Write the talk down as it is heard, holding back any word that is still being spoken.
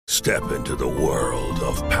Step into the world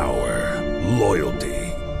of power, loyalty,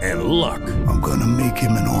 and luck. I'm gonna make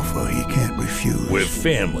him an offer he can't refuse. With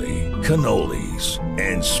family, cannolis,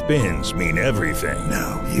 and spins mean everything.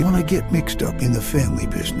 Now, you wanna get mixed up in the family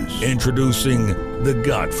business. Introducing The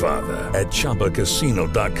Godfather at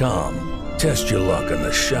ChumbaCasino.com. Test your luck in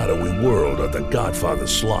the shadowy world of The Godfather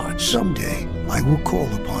slot. Someday, I will call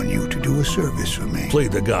upon you to do a service for me. Play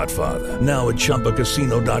The Godfather now at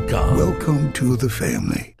ChumbaCasino.com. Welcome to the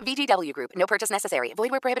family. VGW Group. No purchase necessary. Void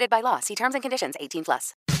where prohibited by law. See terms and conditions.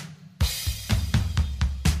 18+.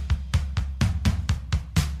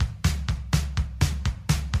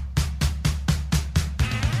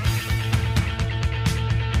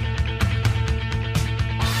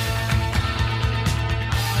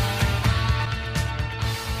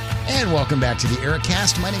 And welcome back to the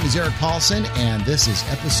Ericast. My name is Eric Paulson, and this is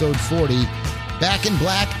episode 40, Back in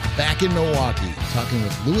Black, back in Milwaukee. Talking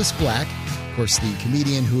with Lewis Black, of course, the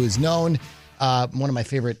comedian who is known. One of my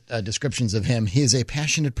favorite descriptions of him, he is a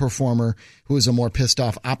passionate performer who is a more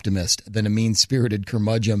pissed-off optimist than a mean-spirited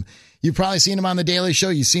curmudgeon. You've probably seen him on The Daily Show.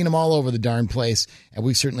 You've seen him all over the darn place, and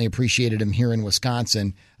we've certainly appreciated him here in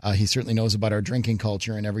Wisconsin. He certainly knows about our drinking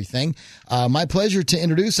culture and everything. My pleasure to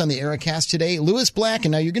introduce on the Ericast today, Lewis Black.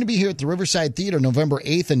 And now you're going to be here at the Riverside Theater November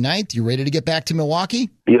 8th and 9th. You ready to get back to Milwaukee?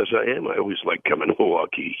 Yes, I am. I always like coming to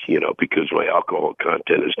Milwaukee, because my alcohol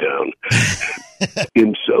content is down.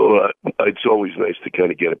 And so it's always nice to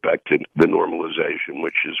kind of get it back to the normalization,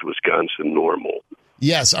 which is Wisconsin normal.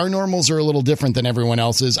 Yes, our normals are a little different than everyone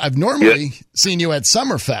else's. I've normally seen you at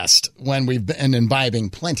Summerfest when we've been imbibing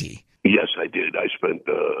plenty. Yes, I did. I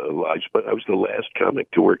was the last comic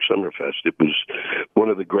to work Summerfest. It was one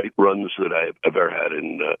of the great runs that I've ever had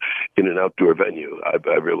in an outdoor venue. I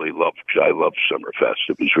loved Summerfest.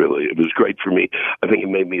 It was great for me. I think it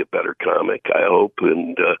made me a better comic, I hope.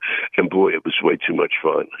 And boy, it was way too much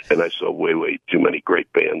fun. And I saw way too many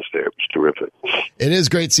great bands there. It was terrific. It is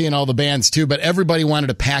great seeing all the bands too, but everybody wanted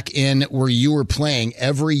to pack in where you were playing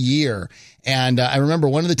every year. And I remember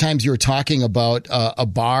one of the times you were talking about a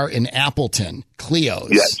bar in Appleton, Cleo's.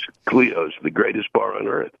 Yes, Cleo's, the greatest bar on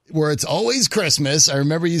earth. Where it's always Christmas. I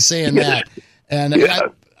remember you saying that. And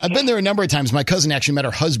I've been there a number of times. My cousin actually met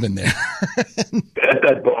her husband there. At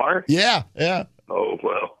that bar? Yeah. Oh,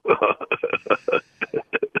 well,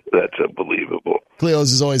 that's unbelievable.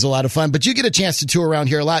 Cleo's is always a lot of fun. But you get a chance to tour around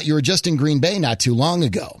here a lot. You were just in Green Bay not too long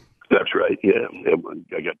ago. That's right, yeah.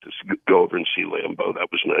 I got to go over and see Lambeau. That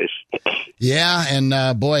was nice. Yeah,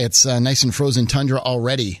 and boy, it's nice and frozen tundra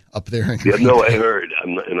already up there in Green Bay. I heard,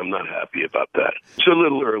 I'm not happy about that. It's a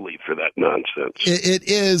little early for that nonsense. It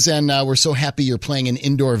is, and we're so happy you're playing an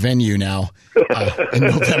indoor venue now in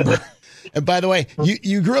November. And by the way,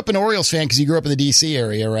 you grew up an Orioles fan because you grew up in the D.C.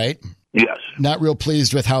 area, right? Yes. Not real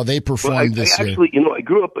pleased with how they performed this year. Actually, I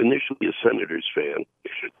grew up initially a Senators fan.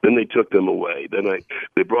 Then they took them away. Then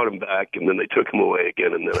they brought them back, and then they took them away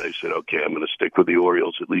again. And then I said, okay, I'm going to stick with the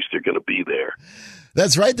Orioles. At least they're going to be there.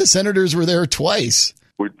 That's right. The Senators were there twice.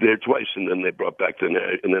 Were there twice, and then they brought back and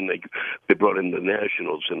then they brought in the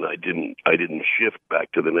Nationals, and I didn't shift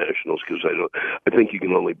back to the Nationals because I think you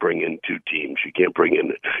can only bring in two teams. You can't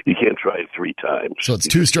try it three times. So it's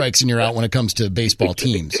two strikes and you're out when it comes to baseball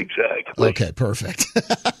teams. Exactly. Okay, perfect.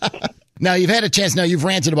 Now, you've had a chance. Now, you've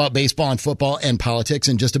ranted about baseball and football and politics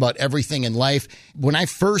and just about everything in life. When I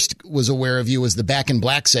first was aware of you was the Back in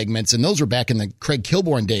Black segments, and those were back in the Craig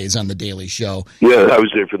Kilborn days on The Daily Show. Yeah, I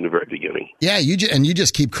was there from the very beginning. Yeah, you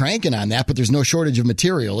just keep cranking on that, but there's no shortage of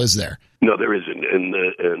material, is there? No, there isn't, and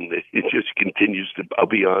it just continues to. I'll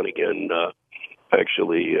be on again.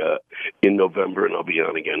 Actually, in November, and I'll be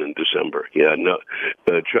on again in December. Yeah, no,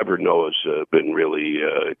 Trevor Noah's been really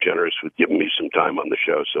generous with giving me some time on the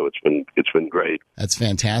show, so it's been great. That's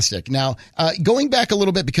fantastic. Now, going back a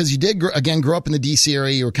little bit, because you did grow up in the D.C.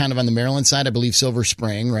 area, you were kind of on the Maryland side, I believe Silver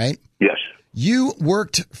Spring, right? Yes. You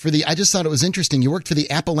worked for I just thought it was interesting. You worked for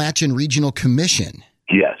the Appalachian Regional Commission.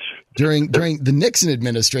 Yes. During the Nixon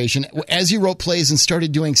administration, as you wrote plays and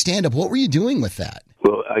started doing stand-up, what were you doing with that?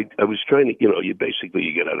 Well, I was trying to, you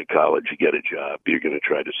get out of college, you get a job, you're going to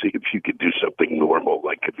try to see if you could do something normal,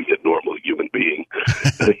 like to be a normal human being,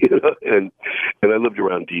 and I lived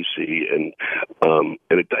around D.C. and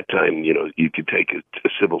at that time, you could take a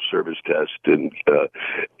civil service test and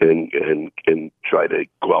try to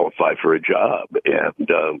qualify for a job,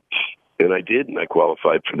 and I did, and I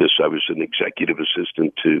qualified for this. I was an executive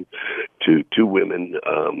assistant to two women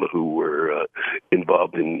who were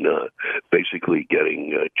involved in basically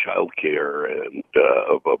getting child care and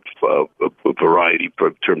a variety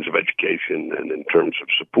in terms of education and in terms of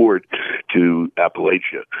support to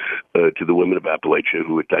Appalachia, to the women of Appalachia,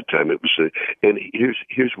 who at that time it was and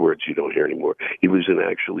here's words you don't hear anymore. It was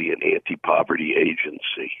actually an anti-poverty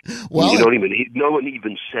agency. Well, no one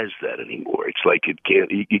even says that anymore. It's like it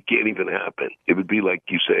can't even happen. It would be like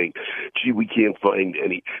you saying, "Gee, we can't find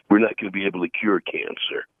any. We're not going to be able to cure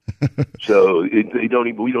cancer." So we don't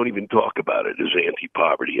even talk about it as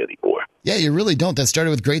anti-poverty anymore. Yeah, you really don't. That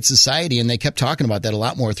started with Great Society, and they kept talking about that a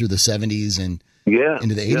lot more through the 70s and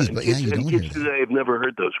into the 80s. But kids, you don't kids hear that. today have never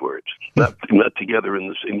heard those words. Not together in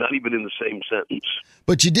the same, not even in the same sentence.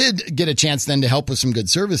 But you did get a chance then to help with some good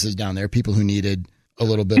services down there, people who needed a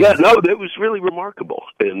little bit. Yeah, no, that was really remarkable,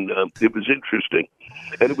 and it was interesting.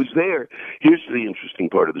 And it was there. Here's the interesting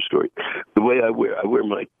part of the story: the way I wear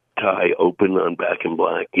my tie open on Back in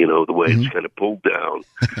Black. You know, the way it's kind of pulled down.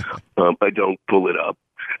 I don't pull it up.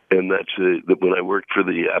 And that's when I worked for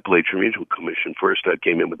the Appalachian Regional Commission. First, I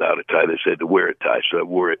came in without a tie. They said to wear a tie, so I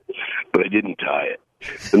wore it, but I didn't tie it.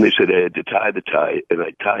 And they said I had to tie the tie, and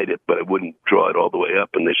I tied it, but I wouldn't draw it all the way up.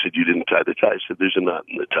 And they said, "You didn't tie the tie." I said, "There's a knot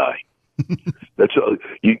in the tie." That's all.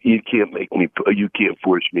 You can't make me. You can't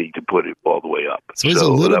force me to put it all the way up. So there's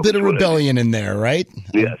a little bit of rebellion in there, right?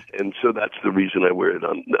 Yes, and so that's the reason I wear it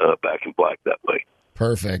on Back in Black that way.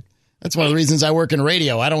 Perfect. That's one of the reasons I work in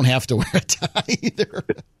radio. I don't have to wear a tie either.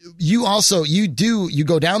 You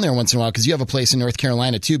go down there once in a while because you have a place in North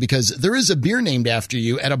Carolina too, because there is a beer named after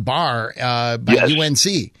you at a bar by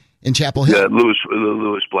UNC in Chapel Hill. Yeah,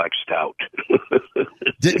 Lewis Black Stout.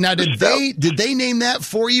 Did they name that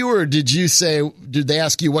for you, or did they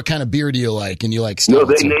ask you what kind of beer do you like, and you like stouts?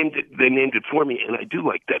 No, they named it for me, and I do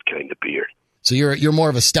like that kind of beer. So you're more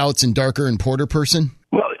of a stouts and darker and porter person?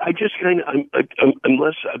 Well, I just kind of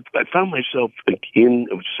I found myself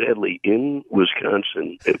sadly in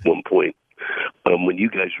Wisconsin at one point when you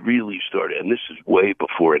guys really started, and this is way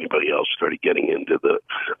before anybody else started getting into the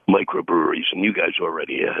microbreweries, and you guys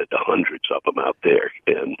already had hundreds of them out there,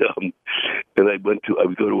 and I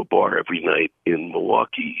would go to a bar every night in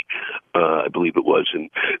Milwaukee, I believe it was, and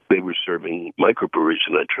they were serving microbreweries,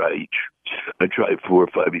 and I'd try 4 or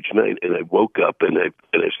 5 each night, and I woke up and I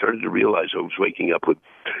started to realize I was waking up with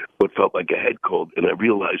what felt like a head cold, and I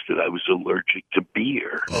realized that I was allergic to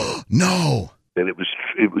beer. No. And it was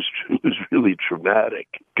really traumatic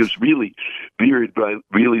because really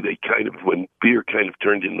when beer kind of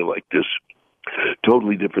turned into like this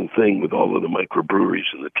totally different thing with all of the microbreweries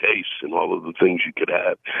and the tastes and all of the things you could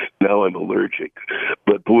have. Now I'm allergic,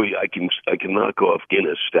 but boy, I can knock off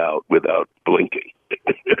Guinness Stout without blinking.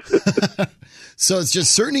 So it's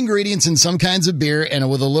just certain ingredients in some kinds of beer, and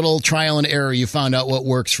with a little trial and error, you found out what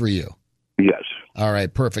works for you. Yes. All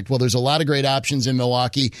right, perfect. Well, there's a lot of great options in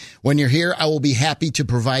Milwaukee. When you're here, I will be happy to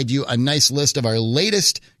provide you a nice list of our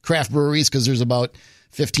latest craft breweries, because there's about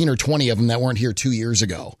 15 or 20 of them that weren't here 2 years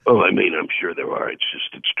ago. Oh, I mean, I'm sure there are. It's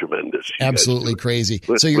tremendous. Absolutely crazy.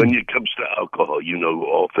 When it comes to alcohol, you know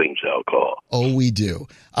all things alcohol. Oh, we do.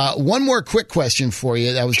 One more quick question for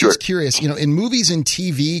you. I was just curious, in movies and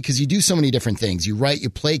TV, because you do so many different things. You write, you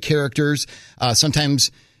play characters,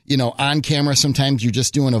 sometimes on camera, sometimes you're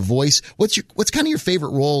just doing a voice. What's kind of your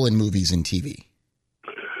favorite role in movies and TV?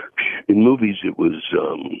 In movies, it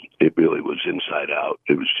really was Inside Out.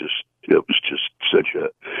 It was just such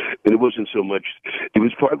and it wasn't so much, it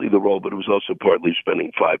was partly the role, but it was also partly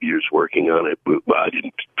spending 5 years working on it. I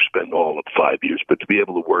didn't spend all of 5 years, but to be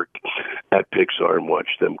able to work at Pixar and watch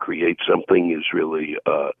them create something is really,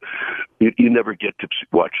 you never get to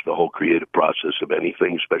watch the whole creative process of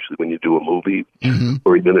anything, especially when you do a movie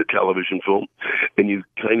or even a television film. And you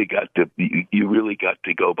kind of you really got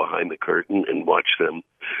to go behind the curtain and watch them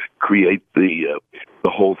create the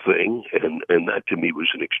whole thing. And that to me was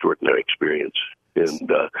an extraordinary experience.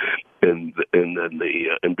 And then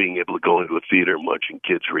being able to go into a theater and watching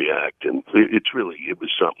kids react, and it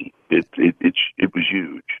was something. It was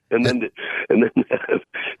huge. And then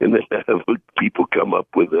have people come up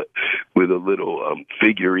with a little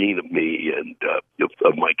figurine of me and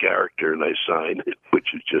of my character, and I sign it,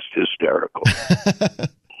 which is just hysterical.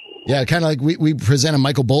 Yeah, kind of like we presented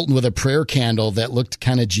Michael Bolton with a prayer candle that looked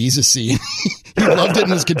kind of Jesus-y. He loved it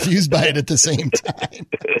and was confused by it at the same time.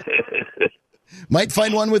 Might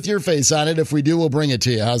find one with your face on it. If we do, we'll bring it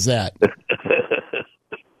to you. How's that?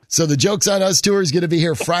 So the Jokes on Us tour is going to be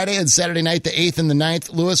here Friday and Saturday night, the 8th and the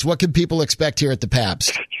 9th. Lewis, what can people expect here at the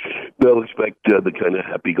Pabst? They'll expect the kind of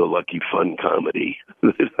happy-go-lucky fun comedy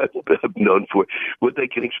that I'm known for. What they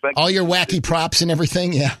can expect... All your wacky props and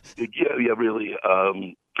everything, yeah. Yeah, really.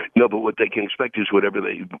 No, but what they can expect is whatever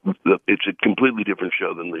it's a completely different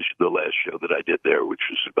show than the last show that I did there, which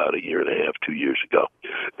was about 1.5 years, 2 years ago.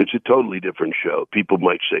 It's a totally different show. People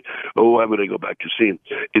might say, "Oh, why would I go back to see it?"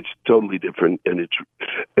 It's totally different, and it's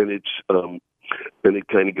and it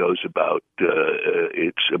kind of goes about,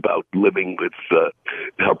 it's about living with,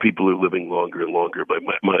 how people are living longer and longer.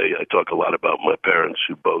 I talk a lot about my parents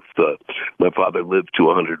who both, my father lived to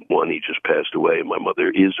 101. He just passed away. And my mother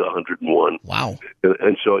is 101. Wow.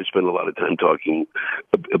 And so I spend a lot of time talking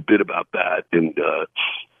a bit about that and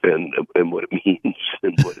what it means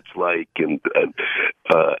and what it's like and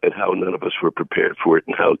how none of us were prepared for it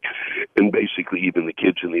and basically even the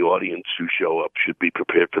kids in the audience who show up should be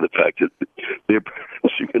prepared for the fact that their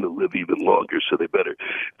parents are going to live even longer, so they better,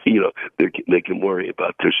 they can worry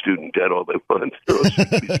about their student debt all they want. They're also going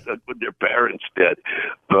to be stuck with their parents' debt.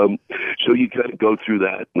 So you kind of go through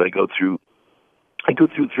that, and I go through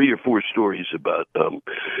 3 or 4 stories about,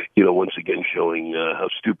 once again showing how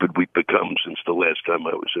stupid we've become since the last time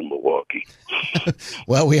I was in Milwaukee.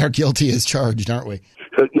 Well, we are guilty as charged, aren't we?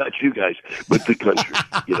 Not you guys, but the country.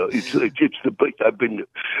 I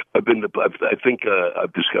think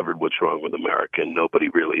I've discovered what's wrong with America, and nobody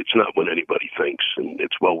really. It's not what anybody thinks, and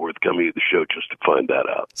it's well worth coming to the show just to find that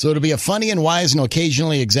out. So it'll be a funny and wise and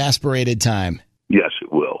occasionally exasperated time. Yes,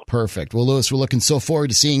 it will. Perfect. Well, Louis, we're looking so forward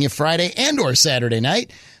to seeing you Friday and or Saturday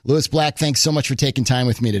night. Louis Black, thanks so much for taking time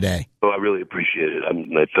with me today. Oh, I really appreciate it. I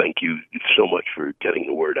thank you so much for getting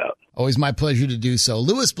the word out. Always my pleasure to do so.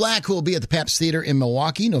 Louis Black, who will be at the Pabst Theater in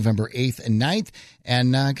Milwaukee, November 8th and 9th.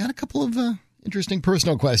 And got a couple of interesting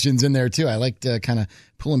personal questions in there, too. I liked kind of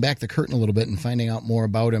pulling back the curtain a little bit and finding out more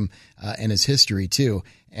about him and his history, too.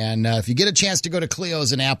 And if you get a chance to go to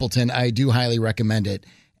Cleo's in Appleton, I do highly recommend it,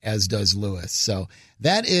 as does Louis. So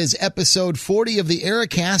that is episode 40 of the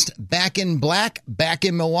Ericast, Back in Black, back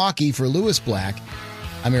in Milwaukee for Louis Black.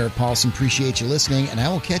 I'm Eric Paulson. Appreciate you listening, and I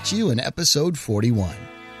will catch you in episode 41.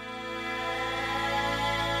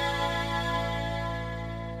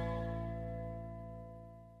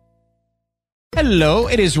 Hello,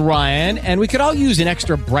 it is Ryan, and we could all use an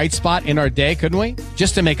extra bright spot in our day, couldn't we?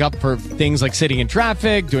 Just to make up for things like sitting in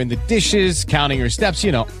traffic, doing the dishes, counting your steps,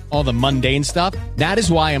 all the mundane stuff. That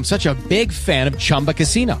is why I'm such a big fan of Chumba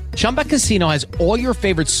Casino. Chumba Casino has all your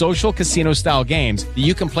favorite social casino-style games that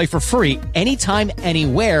you can play for free anytime,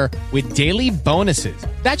 anywhere with daily bonuses.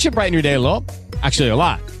 That should brighten your day a little. Actually, a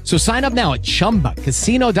lot. So sign up now at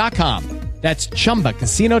ChumbaCasino.com. That's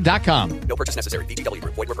ChumbaCasino.com. No purchase necessary. VGW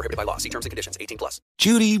Group. Void where prohibited by law. See terms and conditions. 18+.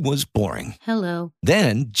 Judy was boring. Hello.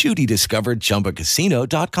 Then Judy discovered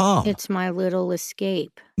ChumbaCasino.com. It's my little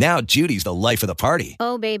escape. Now Judy's the life of the party.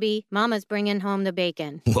 Oh, baby, mama's bringing home the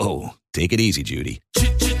bacon. Whoa, take it easy, Judy.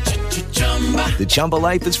 The Chumba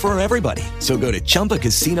life is for everybody. So go to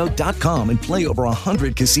ChumbaCasino.com and play over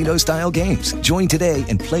 100 casino-style games. Join today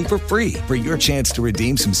and play for free for your chance to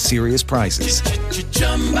redeem some serious prizes.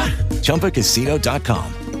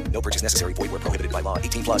 ChumbaCasino.com. No purchase necessary. Void where prohibited by law.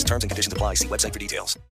 18+. Terms and conditions apply. See website for details.